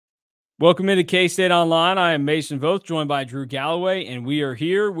Welcome into K-State Online. I am Mason Voth, joined by Drew Galloway, and we are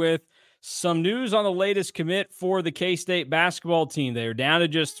here with some news on the latest commit for the K-State basketball team. They are down to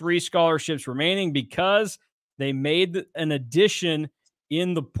just 3 scholarships remaining because they made an addition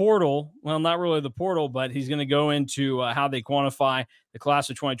in the portal. Well, not really the portal, but he's going to go into how they quantify the class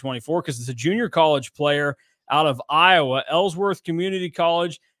of 2024 because it's a junior college player out of Iowa, Ellsworth Community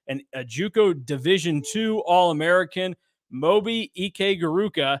College, and a JUCO Division II All-American, Moby Ike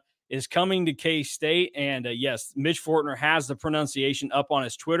Garuka, is coming to K-State. And yes, Mitch Fortner has the pronunciation up on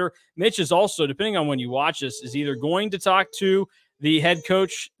his Twitter. Mitch is also, depending on when you watch this, is either going to talk to the head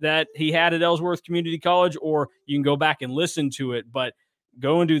coach that he had at Ellsworth Community College, or you can go back and listen to it. But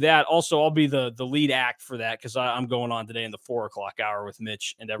go and do that. Also, I'll be the lead act for that because I'm going on today in the 4 o'clock hour with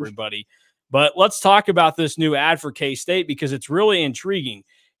Mitch and everybody. But let's talk about this new ad for K-State because it's really intriguing.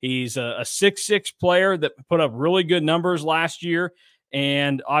 He's a 6'6" player that put up really good numbers last year.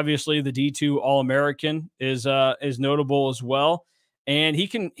 And obviously the D2 All-American is notable as well. And he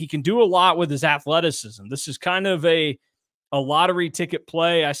can do a lot with his athleticism. This is kind of a lottery ticket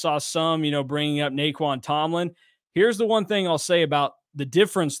play. I saw some, bringing up Naquan Tomlin. Here's the one thing I'll say about the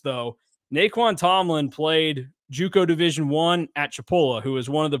difference, though. Naquan Tomlin played JUCO Division I at Chipola, who is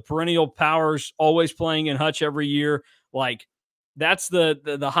one of the perennial powers, always playing in Hutch every year. Like, that's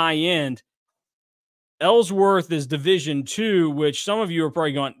the high end. Ellsworth is Division II, which some of you are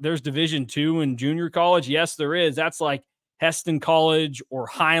probably going, there's Division II in junior college. Yes, there is. That's like Heston College or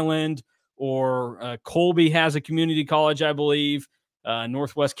Highland, or Colby has a community college, I believe,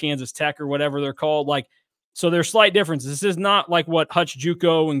 Northwest Kansas Tech or whatever they're called. Like, so there's slight differences. This is not like what Hutch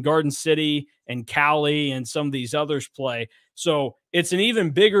JUCO and Garden City and Cowley and some of these others play. So it's an even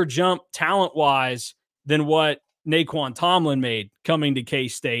bigger jump talent-wise than what Naquan Tomlin made coming to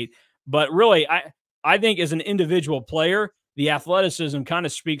K-State. But really, I think as an individual player, the athleticism kind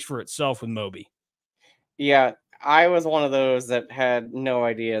of speaks for itself with Moby. Yeah, I was one of those that had no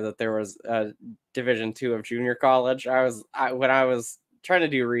idea that there was a Division II of junior college. When I was trying to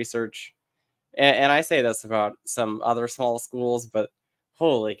do research, and I say this about some other small schools, but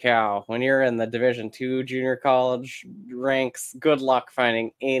holy cow, when you're in the Division II junior college ranks, good luck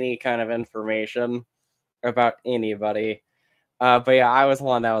finding any kind of information about anybody. But yeah, I was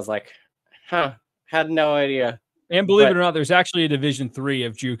one that was like, had no idea. And believe it or not, there's actually a Division III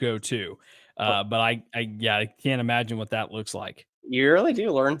of JUCO too. But I can't imagine what that looks like. You really do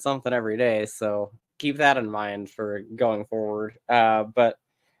learn something every day, so keep that in mind for going forward. But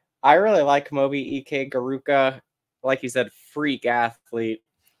I really like Moby Ike Garuka. Like you said, freak athlete.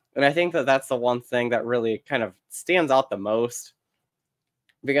 And I think that that's the one thing that really kind of stands out the most.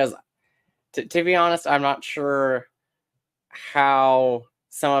 Because, to be honest, I'm not sure how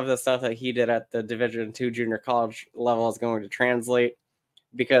some of the stuff that he did at the Division II junior college level is going to translate,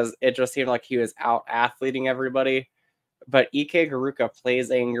 because it just seemed like he was out athleting everybody. But Ike Garuka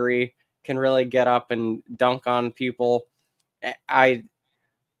plays angry, can really get up and dunk on people. I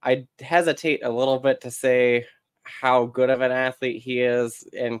hesitate a little bit to say how good of an athlete he is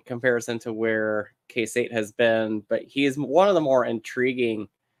in comparison to where K-State has been, but he's one of the more intriguing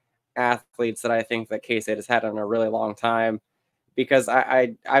athletes that I think that K-State has had in a really long time. Because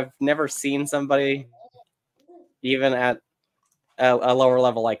I've never seen somebody, even at a lower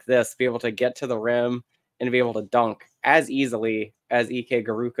level like this, be able to get to the rim and be able to dunk as easily as Ike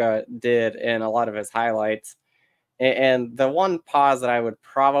Garuka did in a lot of his highlights. And the one pause that I would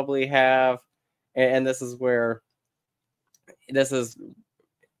probably have, and this is where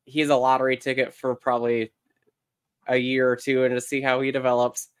he's a lottery ticket for probably a year or two and to see how he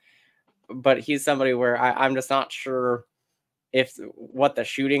develops. But he's somebody where I'm just not sure what the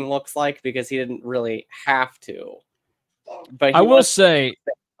shooting looks like, because he didn't really have to. But I will say,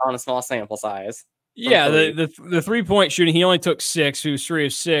 on a small sample size. Yeah, the 3-point shooting, he only took 6. He was 3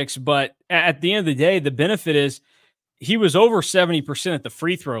 of 6. But at the end of the day, the benefit is he was over 70% at the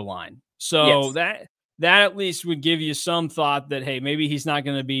free throw line. So yes, that at least would give you some thought that, hey, maybe he's not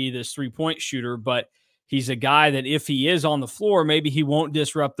going to be this 3-point shooter, but he's a guy that if he is on the floor, maybe he won't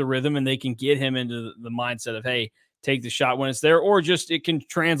disrupt the rhythm and they can get him into the mindset of, hey, take the shot when it's there, or just it can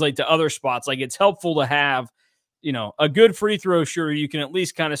translate to other spots. Like, it's helpful to have, a good free throw shooter. You can at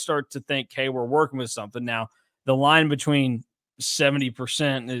least kind of start to think, hey, we're working with something. Now, the line between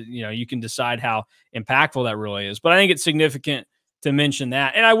 70%, you can decide how impactful that really is. But I think it's significant to mention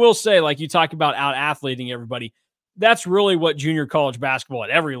that. And I will say, like you talk about out-athleting everybody, that's really what junior college basketball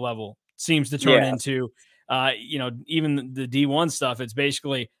at every level seems to turn into. Even the D1 stuff, it's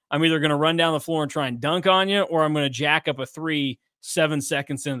basically, I'm either going to run down the floor and try and dunk on you, or I'm going to jack up a 3 7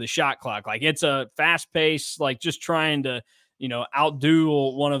 seconds into the shot clock. Like, it's a fast pace, like just trying to,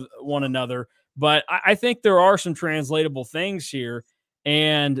 outduel one another. But I think there are some translatable things here.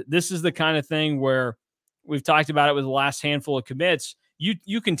 And this is the kind of thing where we've talked about it with the last handful of commits.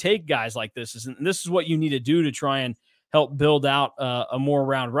 You can take guys like this, and this is what you need to do to try and help build out a more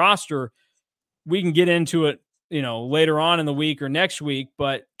round roster. We can get into it, later on in the week or next week,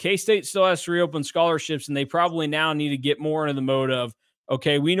 but K-State still has 3 open scholarships, and they probably now need to get more into the mode of,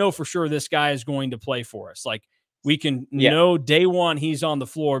 okay, we know for sure this guy is going to play for us. Like, we can know day one he's on the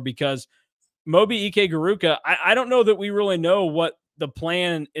floor, because Moby Ike Garuka, I don't know that we really know what the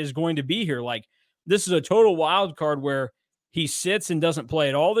plan is going to be here. Like, this is a total wild card where he sits and doesn't play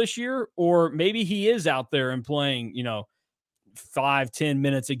at all this year, or maybe he is out there and playing, 5-10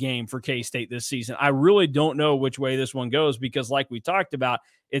 minutes a game for K-State this season. I really don't know which way this one goes, because like we talked about,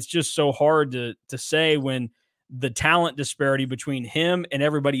 it's just so hard to say when the talent disparity between him and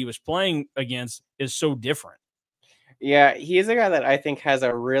everybody he was playing against is so different. Yeah, he's a guy that I think has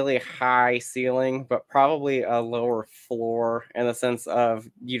a really high ceiling, but probably a lower floor, in the sense of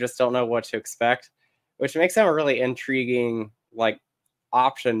you just don't know what to expect, which makes him a really intriguing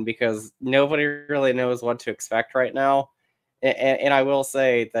option, because nobody really knows what to expect right now. And I will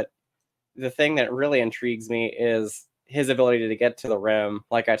say that the thing that really intrigues me is his ability to get to the rim,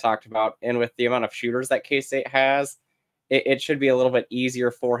 like I talked about. And with the amount of shooters that K-State has, it should be a little bit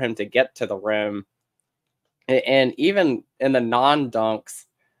easier for him to get to the rim. And even in the non-dunks,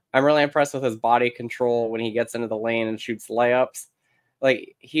 I'm really impressed with his body control when he gets into the lane and shoots layups.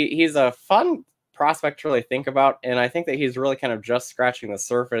 Like, he's a fun prospect to really think about, and I think that he's really kind of just scratching the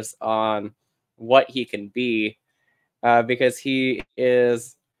surface on what he can be, because he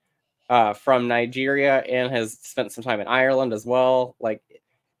is from Nigeria and has spent some time in Ireland as well. Like,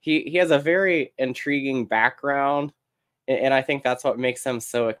 he has a very intriguing background, and I think that's what makes him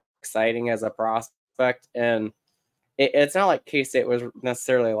so exciting as a prospect. And it's not like K-State was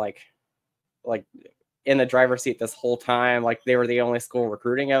necessarily like in the driver's seat this whole time, like they were the only school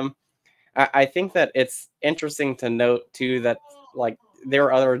recruiting him. I think that it's interesting to note too that there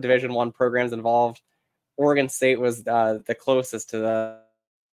were other Division I programs involved. Oregon State was the closest to the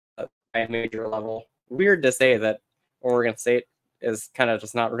high major level. Weird to say that Oregon State is kind of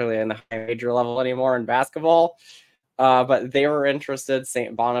just not really in the high major level anymore in basketball. But they were interested.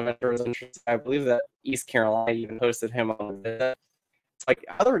 St. Bonaventure was interested. I believe that East Carolina even hosted him on a visit. It's like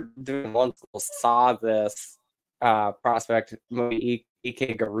other Division I schools saw this prospect, Moby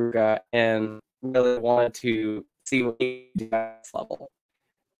Ike Garuka, and really wanted to see what he did at this level.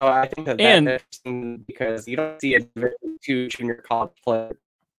 So I think that's interesting, because you don't see a Division II junior college player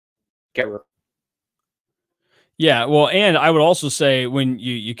get recruited. Yeah, well, and I would also say, when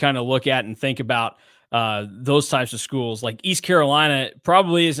you kind of look at and think about those types of schools, like East Carolina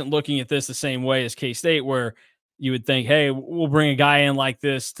probably isn't looking at this the same way as K-State, where you would think, hey, we'll bring a guy in like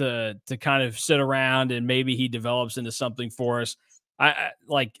this to kind of sit around and maybe he develops into something for us.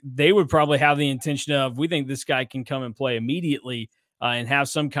 Like, they would probably have the intention of, we think this guy can come and play immediately and have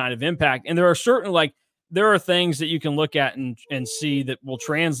some kind of impact. And there are certain, there are things that you can look at and see that will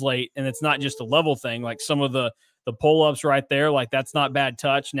translate, and it's not just a level thing. Like some of the pull-ups right there, like that's not bad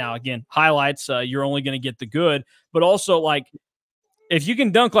touch. Now, again, highlights, you're only going to get the good, but also if you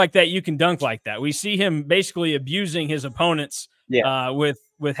can dunk like that, you can dunk like that. We see him basically abusing his opponents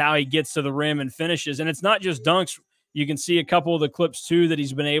with how he gets to the rim and finishes. And it's not just dunks. You can see a couple of the clips too that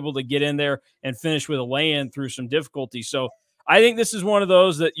he's been able to get in there and finish with a lay-in through some difficulty. So I think this is one of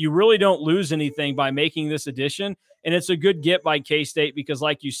those that you really don't lose anything by making this addition. And it's a good get by K-State, because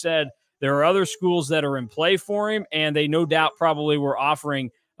like you said, there are other schools that are in play for him, and they no doubt probably were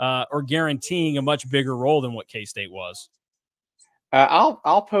offering or guaranteeing a much bigger role than what K-State was.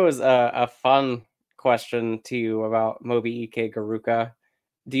 I'll pose a fun question to you about Moby Ike Garuka.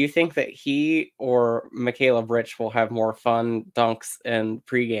 Do you think that he or Michaela Rich will have more fun dunks in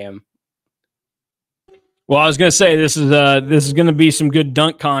pregame? Well, I was going to say, this is going to be some good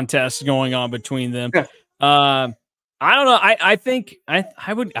dunk contests going on between them. I don't know. I think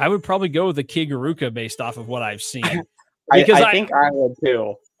I would probably go with the Kid Garuka based off of what I've seen. Because I think I would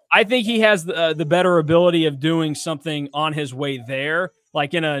too. I think he has the better ability of doing something on his way there,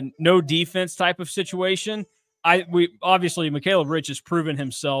 like in a no defense type of situation. Obviously Michaela Rich has proven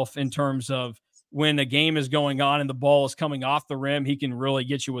himself in terms of when a game is going on and the ball is coming off the rim, he can really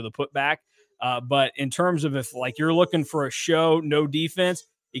get you with a putback. But in terms of if you're looking for a show, no defense,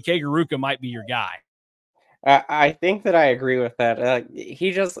 Ike Garuka might be your guy. I think that I agree with that.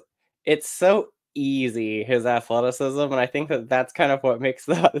 It's so easy, his athleticism, and I think that that's kind of what makes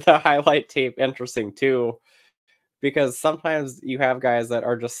the highlight tape interesting too, because sometimes you have guys that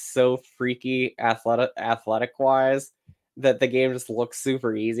are just so freaky athletic wise that the game just looks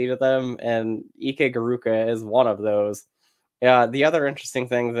super easy to them, and Ike Garuka is one of those. The other interesting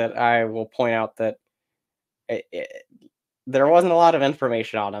thing that I will point out that there wasn't a lot of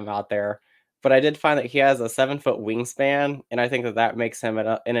information on him out there, but I did find that he has a 7-foot wingspan, and I think that that makes him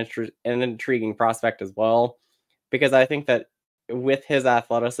an intriguing prospect as well, because I think that with his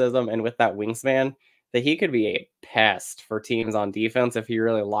athleticism and with that wingspan, that he could be a pest for teams on defense if he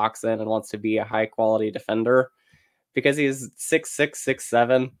really locks in and wants to be a high quality defender, because he's 6'6",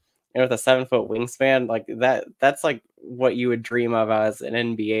 6'7", and with a 7-foot wingspan, like that's like what you would dream of as an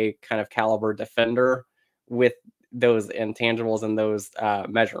NBA kind of caliber defender with those intangibles and those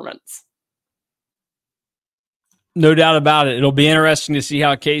measurements. No doubt about it. It'll be interesting to see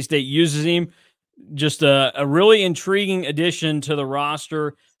how K-State uses him. Just a really intriguing addition to the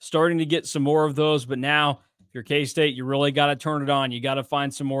roster, starting to get some more of those. But now, if you're K-State, you really got to turn it on. You got to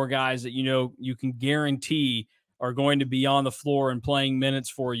find some more guys that you can guarantee are going to be on the floor and playing minutes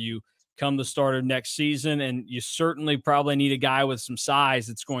for you come the start of next season. And you certainly probably need a guy with some size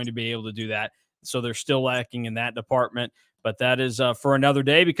that's going to be able to do that. So they're still lacking in that department. But that is for another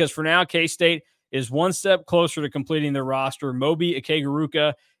day, because for now, K-State is one step closer to completing their roster. Moby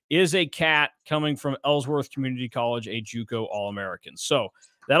Ikegaruka is a cat coming from Ellsworth Community College, a JUCO All-American. So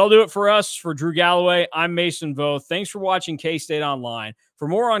that'll do it for us. For Drew Galloway, I'm Mason Voth. Thanks for watching K-State Online. For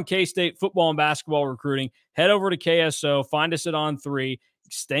more on K-State football and basketball recruiting, head over to KSO. Find us at On3.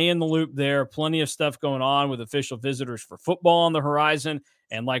 Stay in the loop there. Plenty of stuff going on with official visitors for football on the horizon.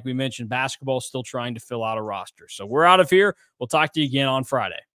 And like we mentioned, basketball still trying to fill out a roster. So we're out of here. We'll talk to you again on Friday.